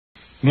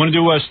You want to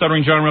do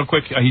Stuttering John real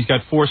quick? He's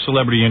got 4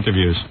 celebrity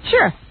interviews.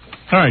 Sure.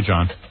 All right,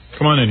 John.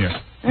 Come on in here.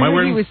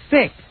 He was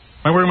sick.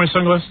 Am I wearing my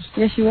sunglasses?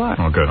 Yes, you are.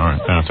 Oh, good. All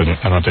right. I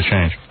don't have to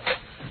change.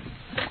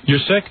 You're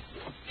sick?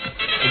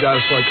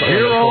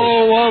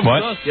 Hero of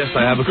what? Yes,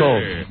 I have a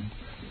cold.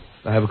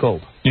 I have a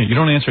cold. Yeah, you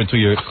don't answer until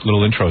your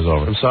little intro's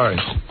over. I'm sorry.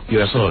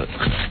 You asked it.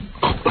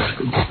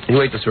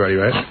 You ate this already,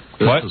 right?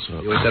 What?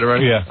 You ate that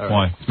already? Yeah. Right.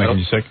 Why? It's making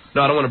you sick?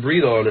 No, I don't want to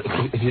breathe on it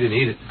if you didn't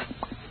eat it.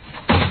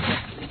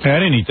 Hey, I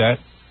didn't eat that.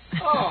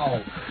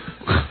 Oh.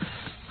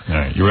 All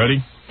right. You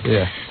ready?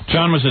 Yeah.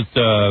 John was at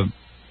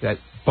that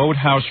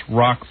Boathouse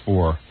Rock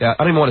 4. Yeah,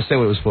 I didn't even want to say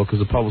what it was for because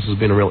the publicist was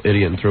being a real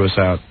idiot and threw us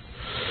out.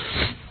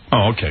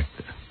 Oh, okay.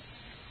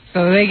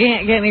 So they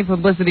can't get any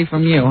publicity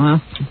from you, huh?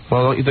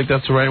 Well, don't you think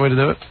that's the right way to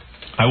do it?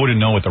 I wouldn't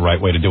know what the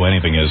right way to do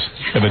anything is,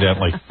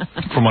 evidently,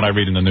 from what I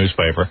read in the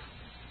newspaper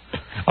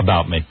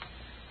about me.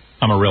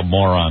 I'm a real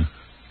moron.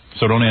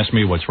 So don't ask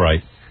me what's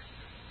right.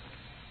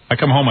 I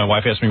come home, my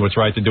wife asks me what's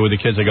right to do with the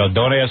kids. I go,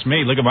 don't ask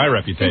me. Look at my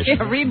reputation.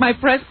 Yeah, read my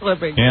press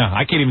clipping. Yeah,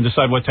 I can't even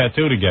decide what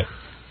tattoo to get.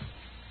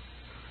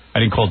 I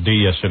didn't call D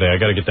yesterday. I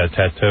got to get that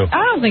tattoo.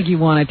 I don't think you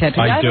want a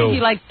tattoo. I do. think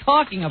you like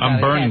talking about it. I'm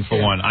burning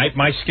for one.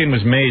 My skin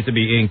was made to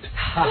be inked.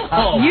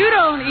 You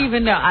don't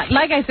even know.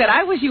 Like I said,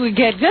 I wish you would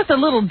get just a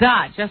little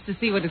dot just to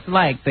see what it's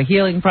like, the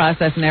healing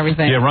process and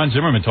everything. Yeah, Ron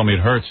Zimmerman told me it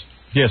hurts.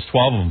 He has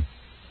 12 of them.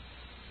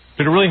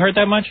 Did it really hurt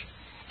that much?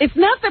 It's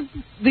not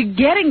the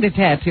getting the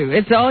tattoo.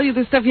 It's all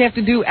the stuff you have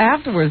to do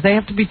afterwards. They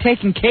have to be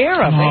taken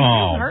care of.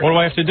 Oh, what do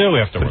I have to do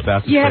afterwards?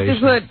 You have to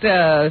put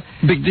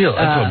big deal.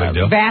 That's a big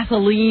deal.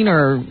 Vaseline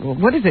or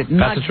what is it?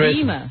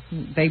 Noxzema.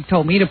 They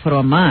told me to put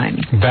on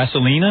mine.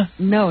 Vaselina?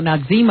 No,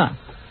 Noxzema.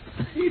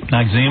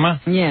 Noxzema?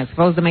 Yeah, it's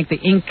supposed to make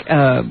the ink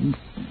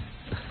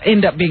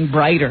end up being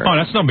brighter. Oh,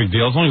 that's no big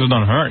deal as long as it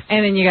doesn't hurt.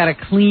 And then you got to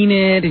clean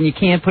it, and you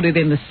can't put it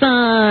in the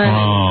sun.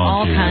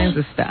 All kinds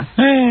of stuff.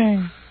 Hey.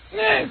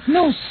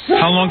 No sun.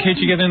 How long can't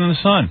you get in the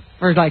sun?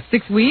 For like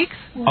 6 weeks.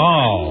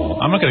 Oh,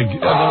 I'm not going to...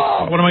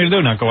 What am I going to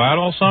do, not go out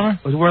all summer?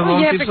 Well,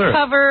 you have to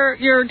cover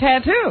your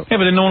tattoo. Yeah,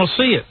 but then no one will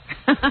see it.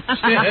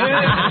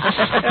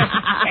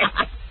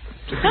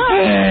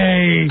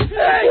 Hey.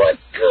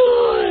 What's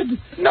good?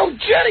 No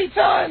Jenny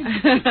time.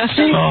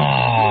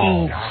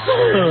 Oh,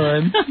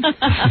 good.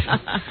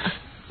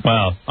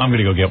 Well, I'm going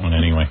to go get one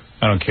anyway.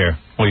 I don't care.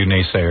 All you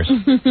naysayers.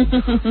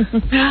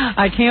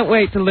 I can't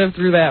wait to live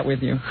through that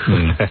with you.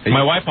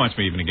 My wife wants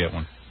me even to get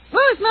one.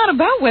 Well, it's not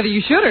about whether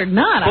you should or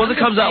not. Well, if it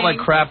comes out like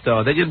crap,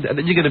 though, then you're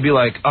going to be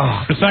like,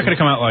 oh. It's not going to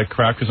come out like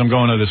crap because I'm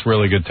going to this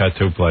really good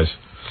tattoo place.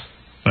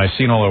 And I've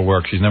seen all her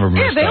work. She's never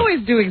missed Yeah, they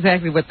always do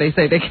exactly what they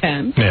say they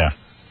can. Yeah.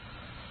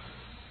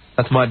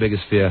 That's my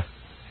biggest fear.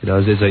 You know,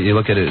 you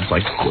look at it, it's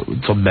like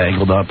it's all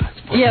mangled up.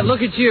 Yeah,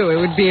 look at you. It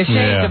would be a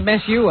shame to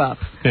mess you up.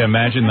 Yeah,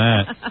 imagine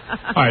that.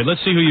 All right, let's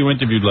see who you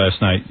interviewed last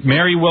night.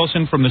 Mary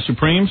Wilson from the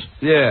Supremes?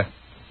 Yeah,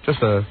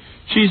 just a...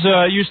 She's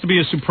used to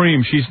be a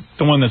Supreme. She's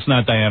the one that's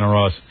not Diana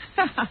Ross.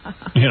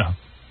 You know.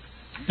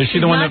 Is she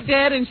the one not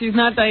dead and she's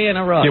not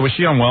Diana Ross. Yeah, was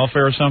she on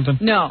welfare or something?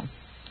 No.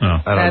 Oh. I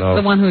don't know.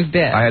 That's the one who's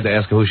dead. I had to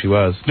ask her who she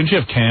was. Didn't she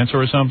have cancer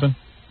or something?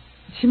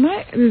 She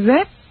might...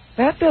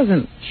 That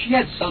doesn't... She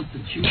had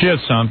something. She had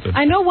something.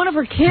 I know one of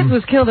her kids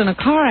was killed in a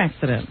car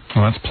accident.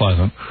 Oh, that's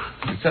pleasant.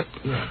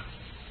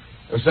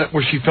 Is that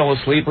where she fell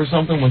asleep or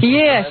something?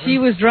 Yeah, she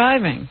was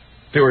driving.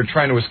 They were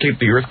trying to escape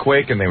the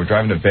earthquake, and they were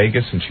driving to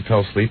Vegas, and she fell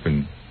asleep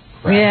and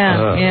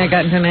crashed. Yeah,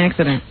 got into an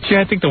accident. See,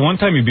 I think the one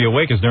time you'd be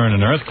awake is during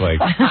an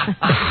earthquake.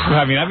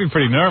 I mean, I'd be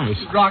pretty nervous.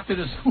 Rocked it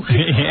as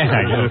Yeah,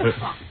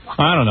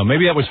 I don't know.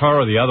 Maybe that was her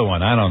or the other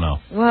one. I don't know.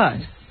 What?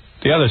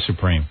 The other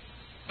Supreme.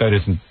 That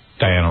isn't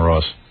Diana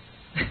Ross.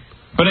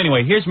 But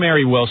anyway, here's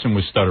Mary Wilson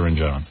with Stuttering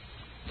John.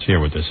 Let's hear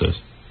what this is.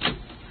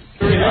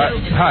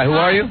 Hi, who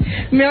are you?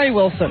 Mary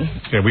Wilson.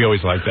 Yeah, we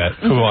always like that.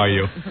 Who are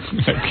you?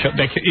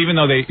 Even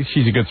though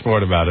she's a good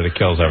sport about it, it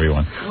kills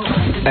everyone.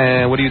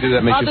 And what do you do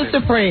that makes Other you...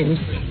 Supremes.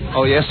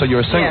 Oh, yes, so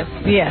you're a singer?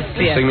 Yes.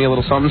 Sing me a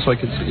little something so I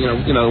could, you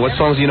know, what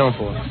songs are you known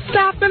for?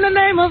 Stop in the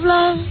name of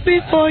love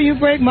before you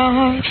break my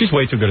heart. She's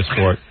way too good a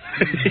sport.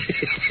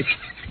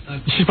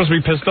 She's supposed to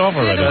be pissed off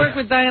already. You had to work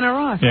with Diana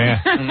Ross. Yeah.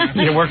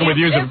 Yeah, working with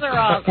you is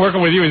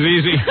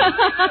easy.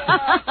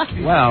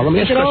 Wow, let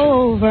me ask you a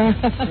over.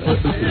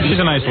 She's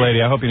a nice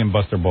lady. I hope you didn't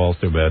bust her balls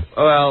too bad.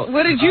 Well,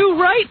 what did you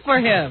write for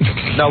him?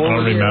 No, I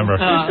don't remember.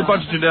 A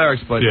bunch of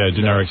generics, but yeah,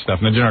 generic stuff.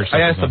 And the generic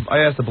stuff. I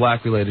asked the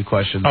black-related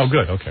questions. Oh,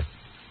 good. Okay.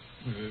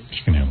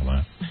 She can handle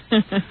that.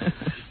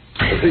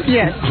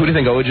 Yes. Who do you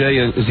think,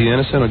 OJ? Is he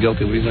innocent or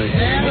guilty? What do you think?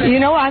 You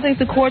know, I think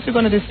the courts are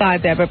going to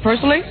decide that. But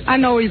personally, I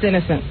know he's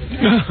innocent.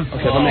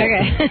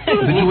 Okay.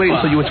 Did you wait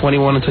until you were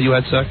 21 until you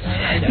had sex?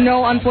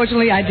 No,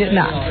 unfortunately, I did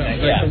not.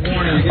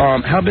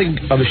 How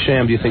big of a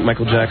sham do you think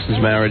Michael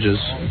Jackson's marriage is?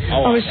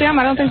 Oh, a sham?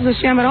 I don't think it's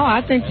a sham at all.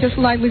 I think, just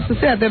like Lisa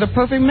said, they're the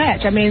perfect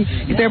match. I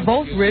mean, they're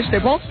both rich.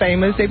 They're both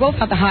famous. They both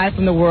have to hide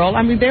from the world.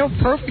 I mean, they're a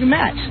perfect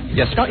match.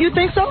 Yes. Don't you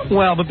think so?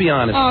 Well, but be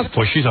honest.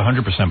 Boy, she's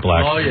 100%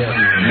 black. Oh,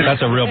 yeah.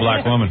 That's a real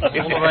black woman.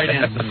 It's the right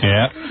answer.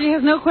 Yeah. She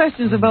has no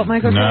questions about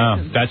Michael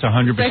Jackson. No, that's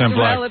 100% black.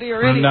 Sexuality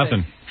or anything.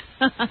 Nothing.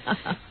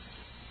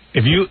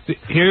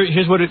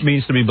 Here's what it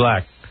means to be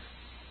black.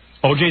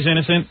 OJ's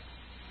innocent.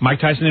 Mike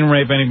Tyson didn't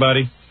rape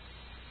anybody.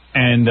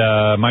 And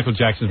Michael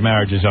Jackson's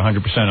marriage is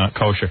 100%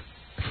 kosher.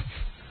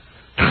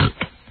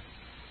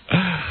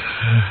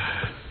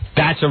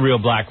 That's a real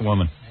black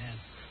woman.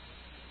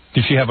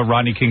 Did she have a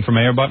Rodney King for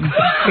mayor button?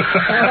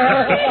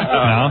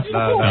 No,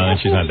 then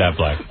she's not that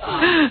black.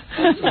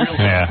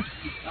 Yeah.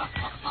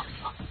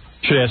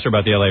 Should ask her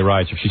about the LA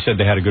riots. If she said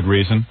they had a good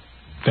reason,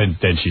 then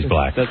she's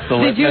black.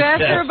 Did you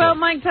ask her about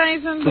Mike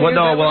Tyson? Well,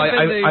 no. Well,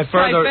 I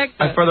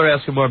further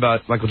asked her more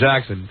about Michael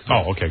Jackson.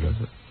 Oh, okay, good.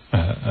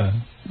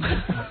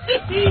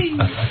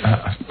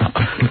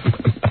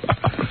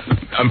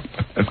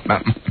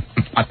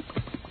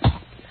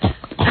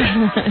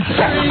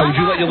 Would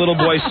you let your little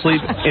boy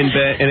sleep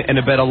in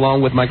a bed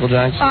alone with Michael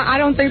Jackson? I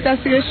don't think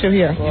that's the issue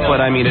here. But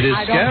I mean, it is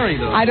scary,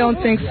 though. I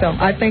don't think so.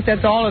 I think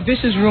that's all a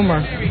vicious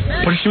rumor.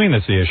 What does she mean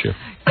that's the issue?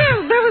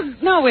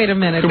 Wait a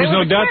minute. There was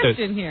no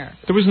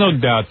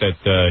doubt that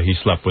he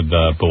slept with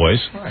boys.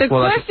 The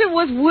question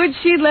was, would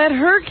she let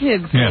her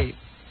kids sleep? Yeah.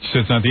 She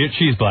said it's not the issue.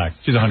 She's black.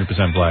 She's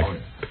 100% black.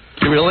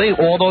 Really?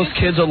 All those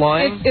kids are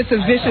lying? It's a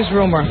vicious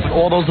rumor.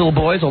 All those little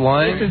boys are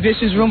lying? It's a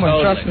vicious rumor,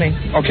 trust me.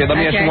 Okay, let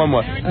me ask you one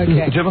more.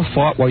 Okay. Did you ever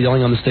fart while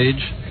yelling on the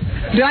stage?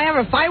 Did I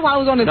ever fight while I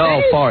was on the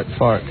stage? No,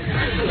 fart.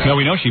 No,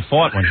 we know she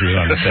fought when she was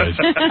on the stage.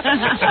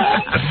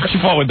 She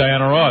fought with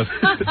Diana Ross.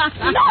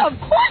 No, of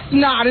course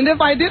not. And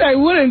if I did, I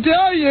wouldn't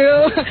tell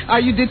you.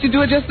 Did you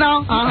do it just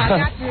now? I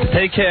got you.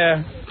 Take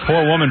care.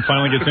 Poor woman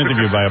finally gets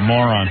interviewed by a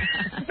moron.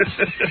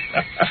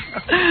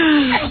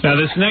 Now,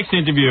 this next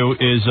interview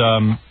is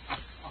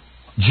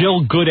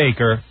Jill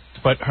Goodacre,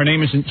 but her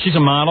name isn't. She's a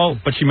model,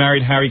 but she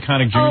married Harry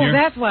Connick Jr. Oh,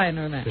 that's why I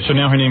know that. So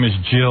now her name is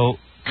Jill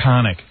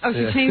Connick. Oh,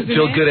 she changed her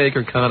Jill name?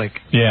 Goodacre Connick.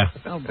 Yeah.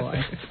 Oh,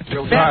 boy.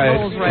 Hi.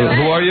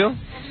 Who are you?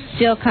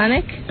 Jill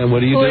Connick. And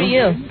what do you do? Who are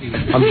you?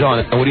 I'm John.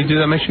 And what do you do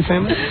that makes you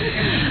famous?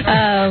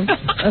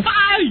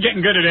 You're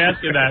getting good at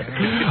asking that.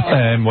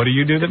 And what do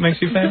you do that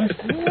makes you famous?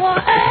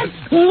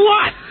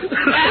 What?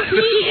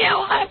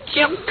 I'm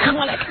Jim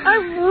Connick.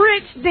 I'm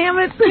rich, damn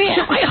it.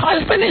 Yeah, my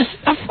husband is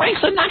a Frank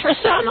Sinatra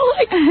sound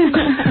alike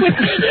with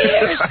big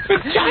ears,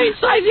 with giant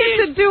size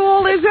ears. To do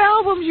all his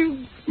albums,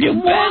 You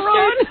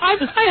moron! I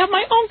have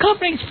my own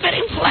company,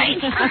 Spitting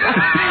Flames.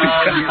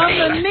 I'm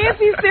the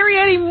Nancy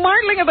Sirianni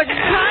Martling of the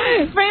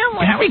Connick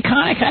family. Harry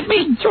Connick had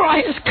me draw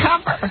his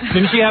cover.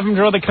 Didn't she have him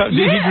draw the cover?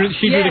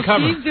 She drew the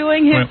cover. She's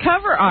doing his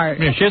cover art.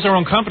 Yeah, she has her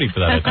own company for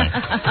that, I think.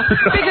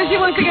 Because she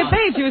wants to get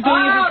paid. She was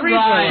doing it for free.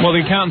 Well,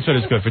 the accountant said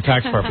it's good for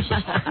tax purposes.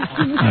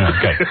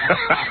 Okay.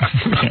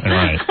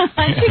 Right.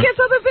 She gets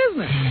other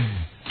business.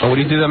 Oh, what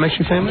do you do that makes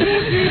you famous?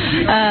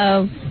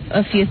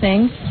 A few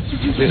things.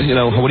 You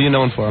know, what are you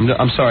known for?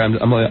 I'm sorry,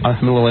 I'm a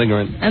little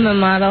ignorant. I'm a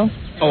model.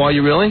 Oh, are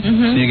you really?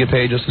 Mm-hmm. So you get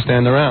paid just to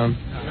stand around?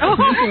 Oh,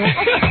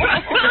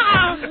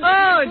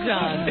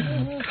 John.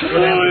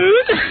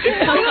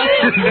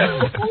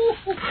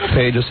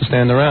 Paid just to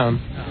stand around?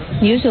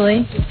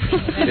 Usually.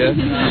 Yeah.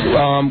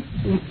 I'll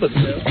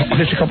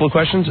ask you a couple of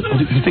questions. Do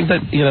you think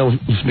that,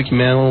 is Mickey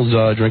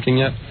Mantle's drinking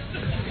yet?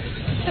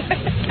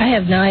 I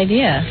have no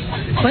idea.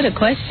 What a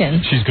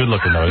question. She's good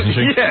looking, though, isn't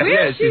she?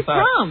 Where is she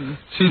from?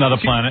 She's another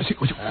planet. She's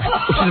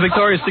a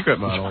Victoria's Secret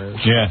model.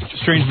 Yeah,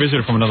 strange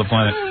visitor from another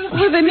planet.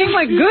 With a name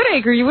like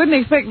Goodacre, you wouldn't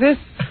expect this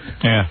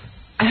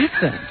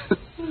accent.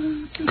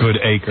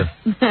 Goodacre.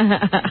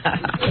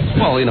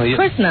 Well, Of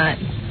course not.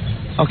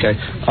 Okay.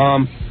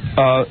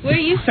 Where are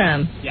you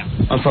from?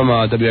 I'm from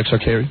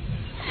WXRK,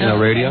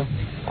 radio.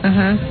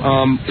 Uh-huh.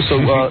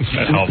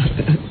 That helps.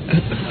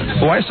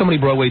 Why are so many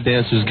Broadway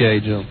dancers gay,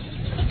 Jill?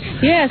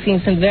 You're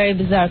asking some very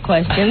bizarre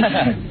questions.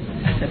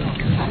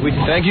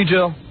 Thank you,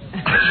 Jill.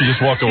 She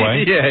just walked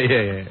away?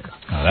 Yeah.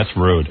 Oh, that's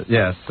rude.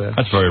 Yes.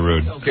 That's very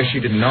rude. Guess she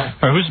didn't know. All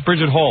right, who's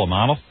Bridget Hall, a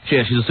model?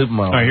 Yeah, she's a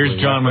supermodel. All right, here's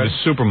John with a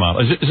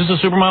supermodel. Is this a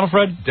supermodel,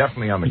 Fred?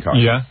 Definitely on the cusp.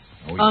 Yeah.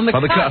 On the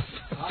cusp.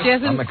 She On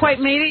hasn't the quite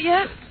made it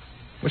yet?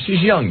 Well,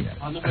 she's young yet.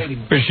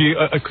 Is she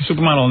a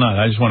supermodel or not?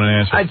 I just want an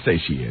answer. I'd say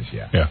she is,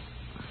 yeah. Yeah.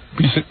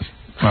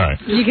 All right.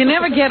 You can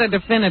never get a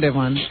definitive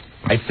one.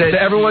 I said to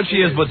everyone she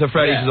is, but to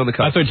Freddie, she's on the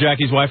I cusp. thought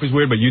Jackie's wife was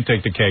weird, but you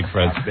take the cake,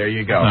 Fred. There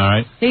you go. All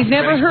right. He's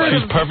never heard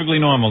She's of perfectly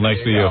normal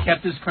next to you.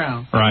 Kept his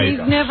crown. Right. He's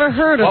never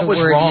heard of What the was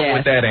word wrong yet.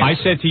 with that I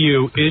answer? said to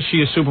you, is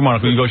she a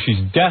supermodel? You go, she's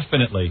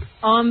definitely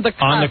On the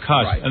cusp. on the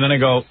cusp. Right. And then I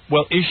go,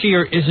 well, is she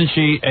or isn't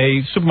she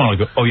a supermodel? I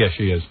go, oh, yes,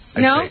 she is.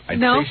 No, I'd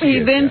say she he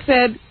is, then yeah.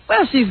 said,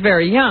 well, she's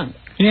very young.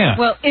 Yeah.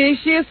 Well, is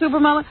she a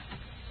supermodel?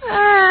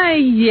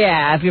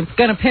 Yeah, if you're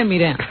going to pin me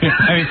down.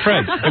 I mean,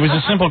 Fred, it was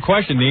a simple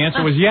question. The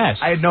answer was yes.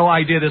 I had no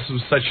idea this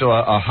was such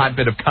a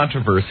hotbed of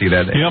controversy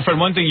that. You know, Fred,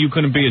 one thing you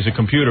couldn't be is a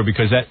computer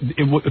because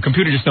the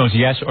computer just knows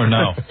yes or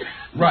no.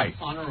 Right.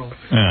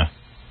 Yeah.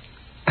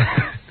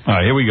 All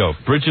right, here we go.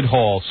 Bridget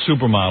Hall,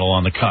 supermodel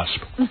on the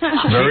cusp.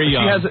 Very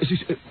young. She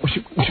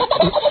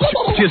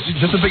has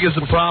just the biggest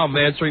problem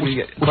answering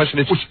the question: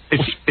 is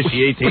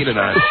she 18 or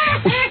not?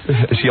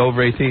 Is she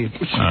over 18?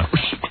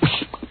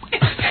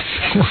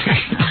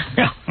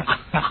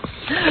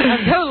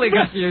 I'm totally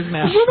confused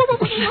now.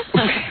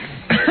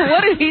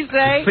 What did he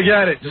say?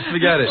 Forget it. Just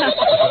forget it.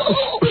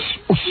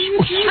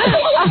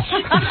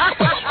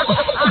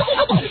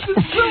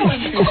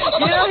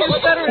 You know, his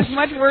stutter is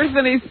much worse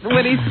than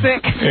when he's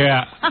sick.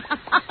 Yeah.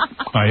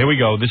 All right, here we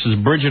go. This is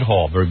Bridget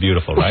Hall. Very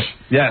beautiful, right?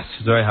 Yes,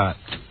 she's very hot.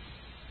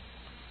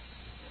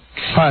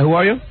 Hi, who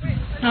are you?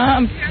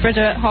 I'm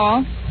Bridget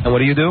Hall. And what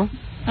do you do?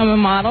 I'm a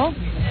model.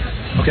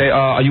 Okay,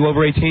 are you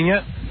over 18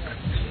 yet?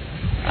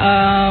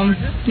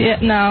 Yeah,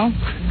 no.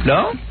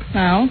 No?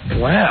 No.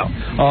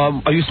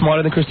 Wow. Are you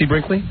smarter than Christy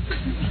Brinkley?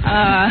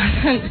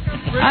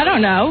 I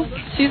don't know.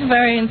 She's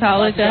very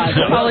intelligent.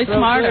 Probably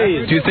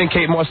smarter. Do you think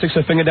Kate Moss sticks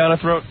her finger down her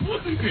throat?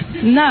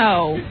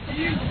 No.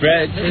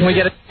 Brett, can we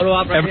get a photo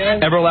op right here?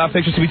 Ever allow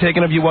pictures to be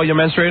taken of you while you're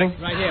menstruating?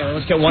 Right here.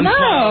 Let's get one No.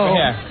 spot over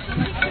here.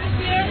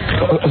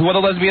 Who other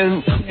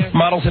lesbian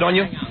models hit on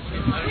you?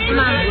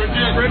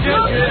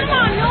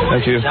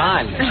 Thank you.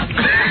 John.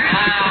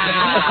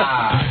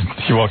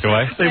 She walked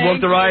away? They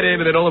walked the ride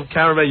in, and then all the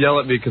cameramen yell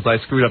at me because I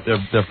screwed up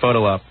their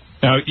photo op.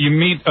 Now, you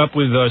meet up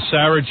with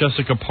Sarah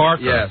Jessica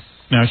Parker. Yes.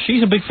 Now,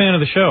 she's a big fan of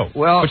the show.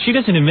 Well, but she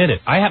doesn't admit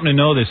it. I happen to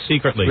know this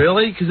secretly.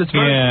 Really? Because it's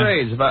very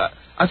strange.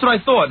 That's what I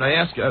thought, and I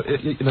asked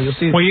you'll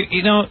see. Well,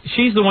 you know,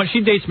 she's the one. She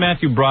dates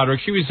Matthew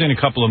Broderick. She was in a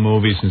couple of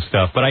movies and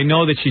stuff, but I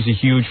know that she's a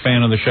huge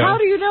fan of the show. How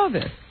do you know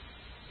this?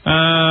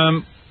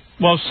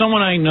 Well,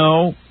 someone I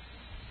know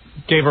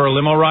gave her a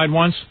limo ride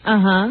once.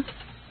 Uh-huh.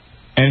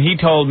 And he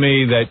told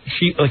me that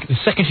she, like, the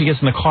second she gets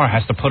in the car,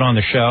 has to put on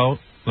the show.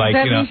 Like,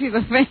 Does that you know, mean she's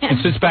a fan?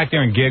 and sits back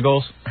there and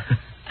giggles.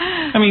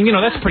 I mean, you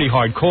know, that's pretty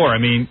hardcore. I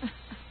mean,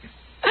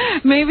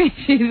 maybe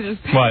she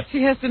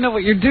has to know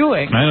what you're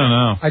doing. I don't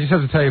know. I just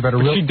have to tell you about a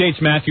real... She dates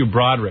Matthew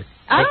Broderick.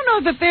 I don't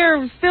know that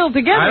they're still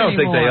together I don't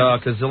anymore. think they are,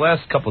 because the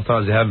last couple of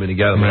times they haven't been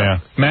together. Yeah.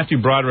 Matthew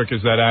Broderick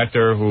is that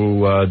actor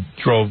who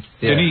drove...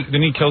 Yeah.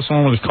 Didn't he kill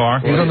someone with his car?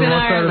 He was on the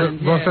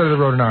wrong side of the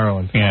road in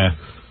Ireland. Yeah.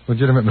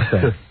 Legitimate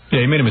mistake. Yeah,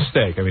 he made a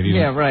mistake. I mean,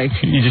 right.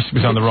 He just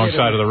was on the wrong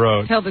side of the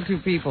road. Killed the two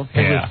people.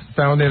 Yeah.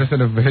 Found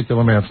innocent of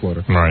vehicular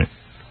manslaughter. Right.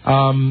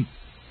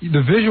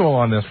 The visual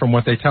on this, from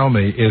what they tell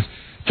me, is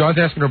John's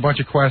asking her a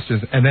bunch of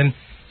questions, and then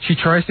she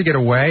tries to get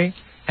away,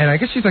 and I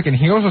guess she's like in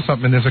heels or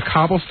something. There's a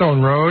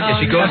cobblestone road.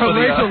 And she goes for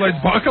the...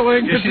 like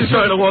buckling. Yeah, she's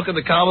trying to walk on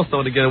the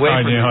cobblestone to get away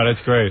from Oh,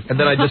 that's great. And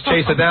then I just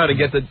chase her down and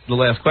get the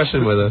last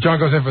question with her. John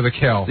goes in for the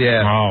kill.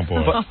 Yeah. Oh,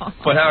 boy.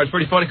 But Howard, it's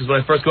pretty funny because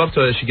when I first go up to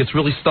her, she gets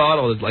really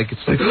startled. Like,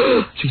 it's like,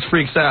 she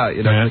freaks out,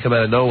 you know, they come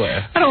out of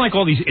nowhere. I don't like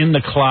all these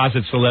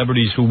in-the-closet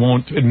celebrities who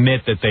won't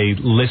admit that they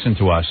listen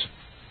to us.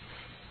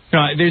 You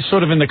know, they're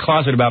sort of in the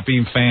closet about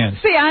being fans.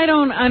 See, I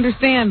don't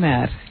understand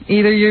that.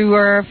 Either you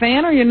are a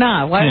fan or you're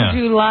not. Why would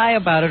you lie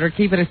about it or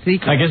keep it a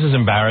secret? I guess it's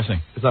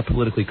embarrassing. It's not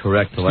politically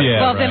correct to like. Yeah,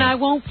 well, then I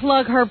won't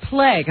plug her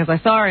play because I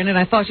saw her in it and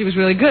I thought she was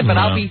really good, but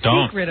I'll be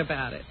secret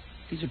about it.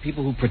 These are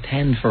people who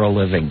pretend for a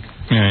living.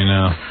 Yeah, I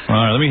know. All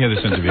right, let me hear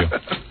this interview.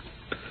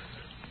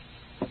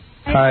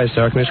 Hi,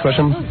 Sarah. Can I ask a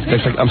question?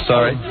 I'm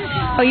sorry.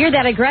 Oh, you're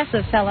that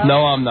aggressive fellow.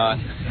 No, I'm not.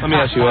 Let me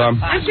ask you.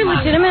 Aren't you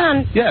legitimate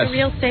on Yes. the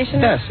real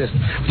station? Yes, yes.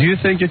 Do you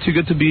think you're too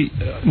good to be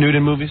nude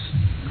in movies?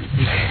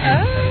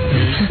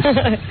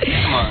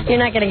 You're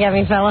not going to get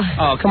me, fella.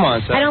 Oh, come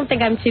on, Sarah. I don't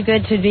think I'm too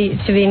good to be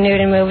nude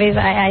in movies.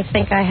 I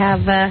think I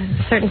have a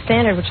certain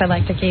standard which I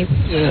like to keep.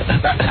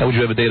 Would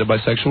you ever date a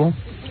bisexual?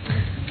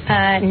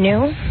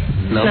 No.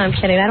 No, I'm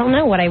kidding. I don't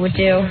know what I would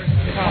do.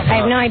 I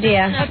have no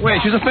idea.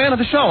 Wait, she's a fan of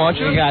the show, aren't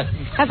you? You got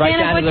A fan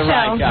of what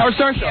show? Howard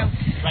Stern show.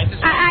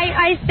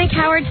 I think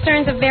Howard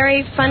Stern's a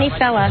very funny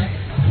fella.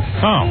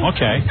 Oh,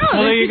 okay. Oh,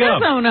 well, there you she go.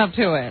 does own up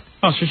to it.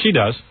 Oh, so she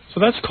does. So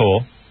that's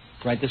cool.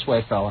 right this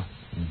way, fella.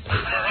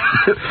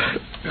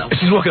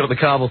 She's walking up the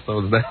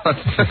cobblestones now. Is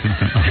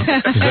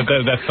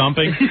that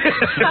thumping?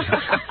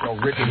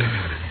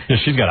 Yeah,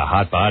 she's got a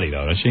hot body,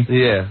 though, doesn't she?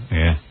 Yeah.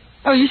 Yeah.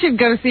 Oh, you should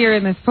go see her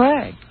in this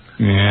play.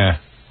 Yeah.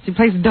 She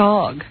plays a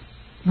dog.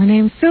 Her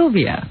name's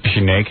Sylvia. Is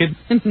she naked?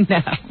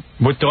 No.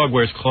 What dog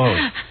wears clothes?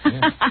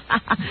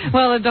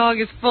 Well, the dog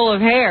is full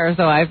of hair,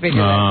 so I figured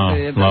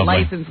that's the lovely.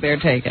 license they're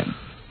taking.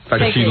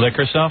 Does she lick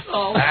herself?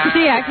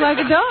 She acts like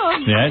a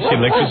dog. Yeah, she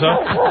licks herself?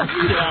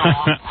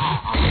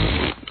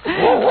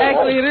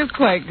 Actually, it is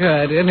quite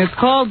good, and it's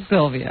called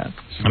Sylvia.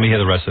 Let me hear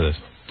the rest of this.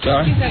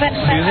 Sorry?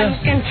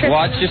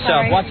 Watch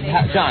yourself. Sorry. Watch,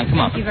 John, come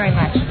on. Thank you very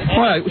much.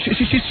 Why?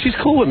 She's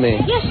cool with me.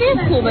 Yeah, she is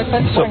cool, but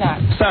we're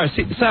not. Sarah,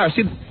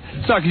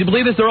 can you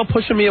believe this? They're all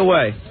pushing me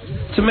away.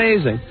 It's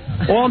amazing.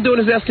 All I'm doing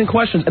is asking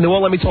questions, and they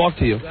won't let me talk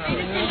to you. But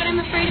I'm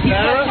afraid of you.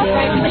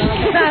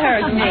 It's not her,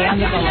 it's me. I'm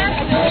the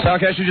woman. Sarah,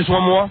 can I ask you just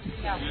one more?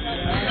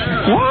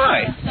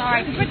 Why?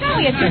 Sorry, because we're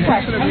only at 2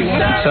 questions.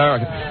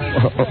 Sarah,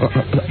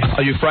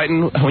 are you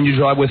frightened when you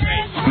drive with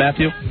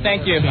Matthew?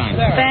 Thank you.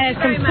 That is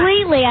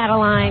completely out of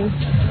line.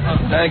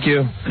 Thank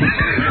you.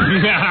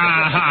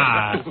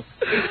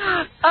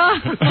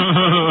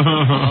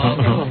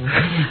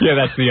 Yeah,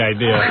 that's the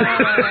idea.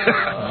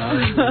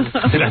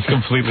 That's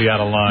completely out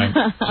of line.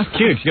 She's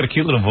cute. She's got a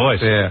cute little voice.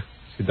 Yeah,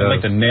 she does. I'd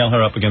like to nail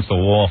her up against the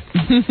wall.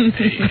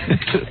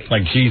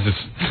 Like Jesus.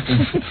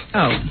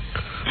 Oh.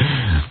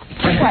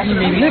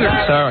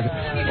 Sarah,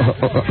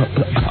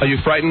 are you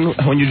frightened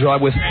when you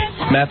drive with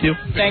Matthew?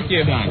 Thank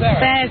you.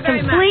 That is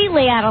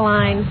completely out of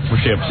line. Was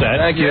she upset?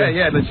 Thank you.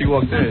 Yeah, then she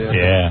walked in.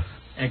 Yeah.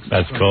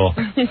 That's cool.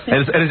 And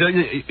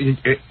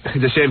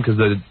it's a shame because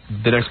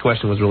the next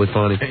question was really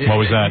funny. What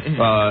was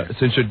that?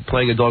 Since you're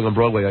playing a dog on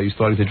Broadway, are you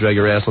starting to drag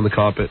your ass on the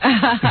carpet?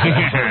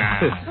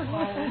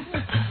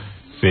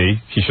 See,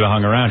 she should have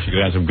hung around. She could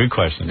have had some good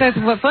questions. That's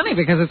funny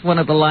because it's one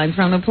of the lines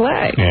from the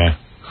play. Yeah.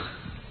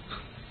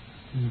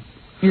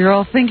 You're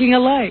all thinking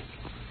alike.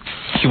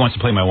 She wants to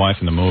play my wife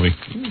in the movie,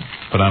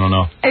 but I don't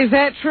know. Is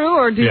that true,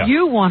 or do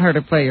you want her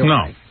to play your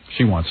wife? No,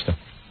 she wants to.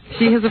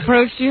 She has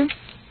approached you?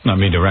 Not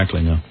me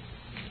directly, no.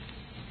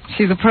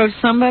 She's approached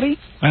somebody?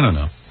 I don't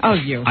know. Oh,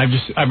 you. I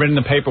read in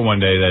the paper one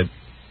day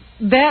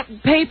that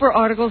paper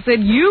article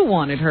said you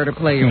wanted her to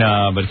play your wife.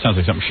 No, but it sounds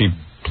like something she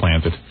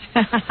planted.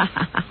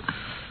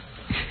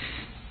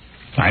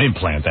 I didn't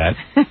plant that.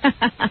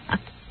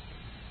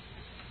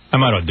 I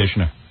might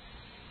audition her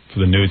for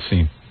the nude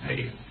scene.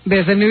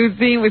 There's a nude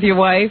scene with your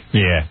wife?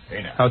 Yeah.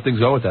 How'd things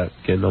go with that?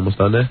 Getting almost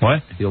done there?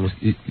 What?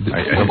 Things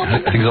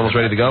almost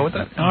ready to go with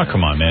that? Oh,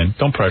 come on, man.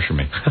 Don't pressure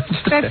me.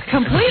 That's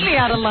completely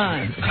out of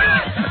line.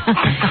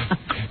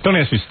 Don't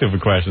ask me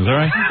stupid questions, all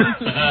right?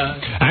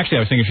 Actually,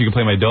 I was thinking she could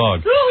play my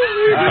dog.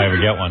 If I ever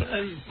get one.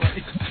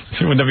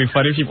 Wouldn't that be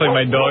funny if she played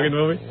my dog in the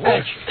movie?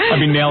 I'd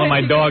be nailing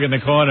my dog in the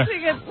corner.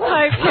 She gets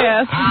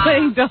typecast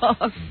playing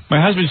dog.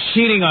 My husband's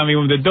cheating on me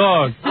with the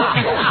dog.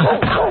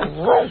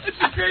 That's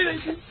a great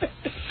idea.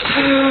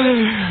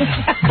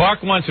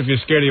 Bark once if you're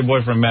scared of your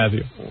boyfriend,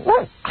 Matthew.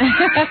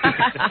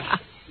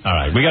 All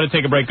right, we got to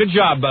take a break. Good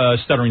job,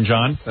 Stuttering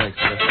John. Thanks.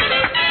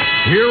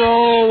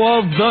 Hero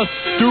of the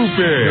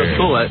stupid. It's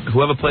cool.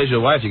 Whoever plays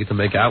your wife, you get to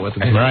make out with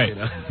him. Right. You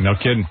know? No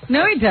kidding.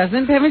 No, he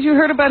doesn't. Haven't you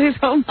heard about his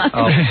home life?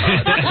 Oh.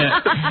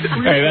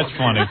 Hey, that's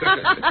funny.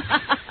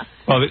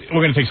 Well,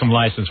 we're going to take some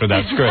license for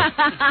that script.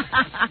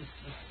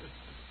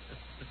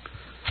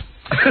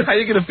 How are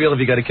you gonna feel if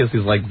you got to kiss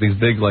these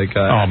big I'm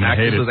gonna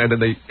hate it. actresses and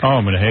then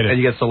I'm gonna hate it.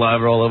 and you get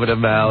saliva all over their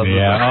mouth?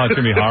 Yeah. Oh, it's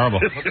gonna be horrible.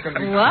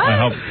 What? I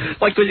hope.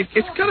 Like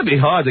it's gonna be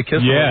hard to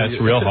kiss. Yeah,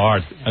 it's real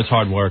hard. That's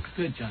hard work.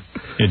 Good, John.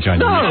 Yeah, John.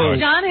 No, you're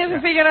John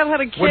hasn't figured out how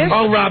to kiss.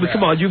 Oh, Robin,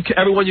 come on!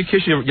 Everyone you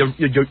kiss, you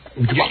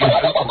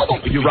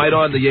right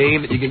on the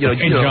aim. You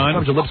John?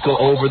 sometimes your lips go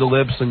over the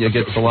lips and you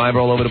get saliva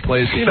all over the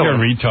place. You know, You're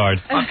a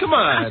retard. oh, come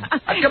on,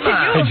 come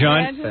on. Hey,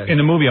 John, in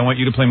the movie, I want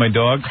you to play my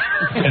dog.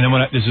 And then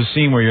there's a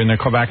scene where you're in the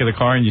back of the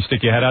car and you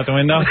stick your head out the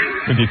window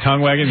with your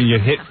tongue wagging and you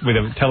hit with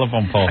a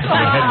telephone pole. And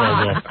your head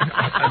rolls off.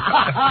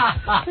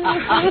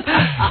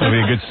 That'll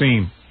be a good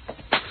scene.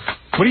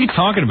 What are you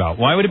talking about?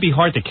 Why would it be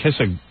hard to kiss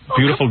a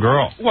beautiful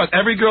girl? What?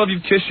 Every girl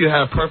you've kissed, you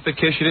had a perfect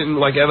kiss. You didn't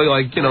ever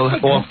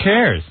off. Who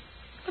cares?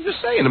 I'm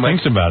just saying.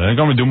 Thinks about it. I'm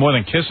going to do more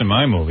than kiss in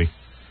my movie.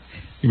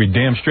 You be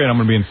damn straight. I'm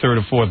going to be in third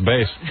or fourth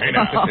base.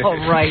 Oh,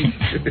 right.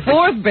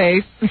 Fourth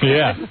base.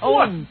 Yeah.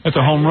 That's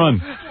a home run.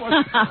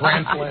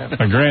 Grand slam.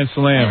 A grand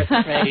slam.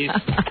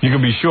 You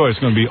can be sure it's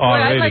going to be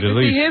R-rated I'd like at to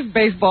least. see his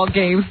baseball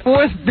games.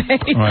 Fourth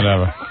base.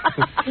 Whatever.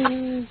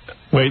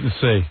 Wait and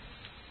see.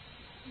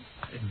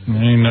 I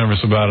ain't nervous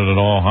about it at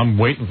all. I'm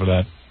waiting for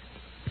that.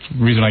 It's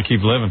the reason I keep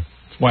living.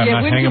 That's why I'm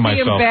not hanging myself. Wouldn't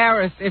you be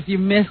embarrassed if you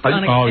missed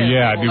on a kiss?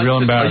 Yeah, I'd be real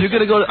embarrassed. Are you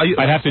gonna go?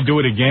 I'd have to do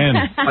it again.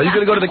 Are you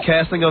gonna go to the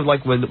casting of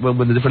when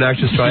the different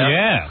actors try out?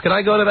 Yeah. Can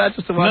I go to that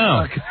just to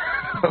watch?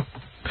 No.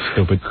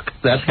 Stupid.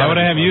 Why would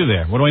I have you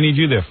there? What do I need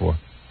you there for?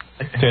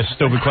 To ask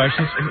stupid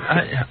questions?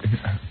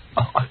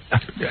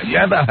 You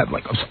ever have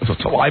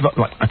saliva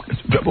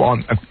dribble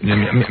on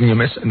your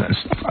miss and then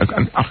stuff like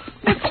that?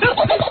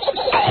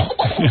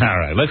 All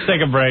right, let's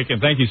take a break, and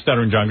thank you,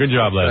 Stuttering John. Good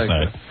job last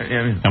night.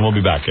 And we'll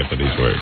be back after these words.